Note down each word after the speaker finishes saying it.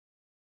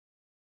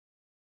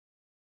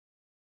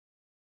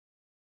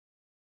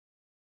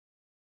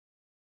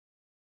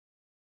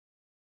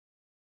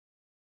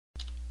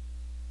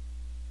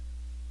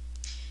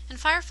In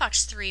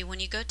Firefox 3,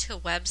 when you go to a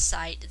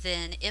website,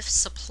 then if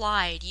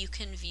supplied, you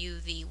can view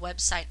the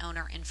website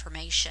owner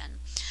information.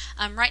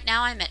 Right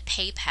now I'm at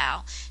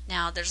PayPal.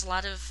 Now there's a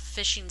lot of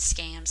phishing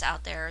scams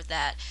out there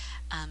that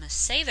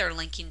say they're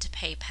linking to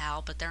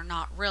PayPal, but they're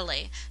not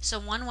really. So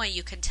one way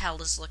you can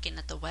tell is looking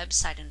at the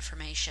website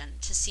information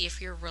to see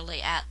if you're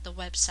really at the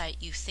website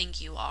you think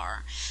you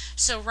are.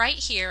 So right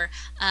here,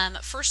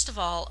 first of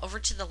all, over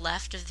to the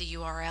left of the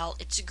URL,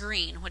 it's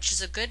green, which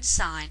is a good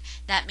sign.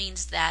 That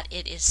means that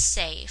it is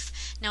safe.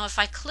 Now if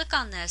I click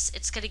on this,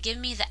 it's going to give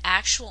me the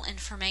actual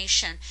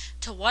information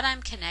to what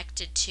I'm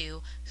connected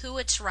to, who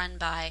it's run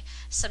by.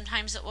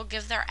 Sometimes it will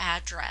give their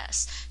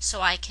address,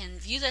 so I can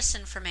view this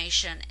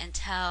information and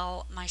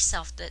tell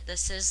myself that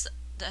this is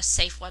a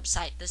safe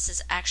website. This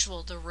is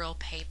the real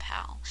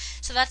PayPal.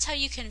 So that's how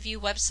you can view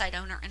website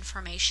owner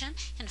information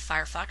in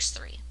Firefox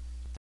 3.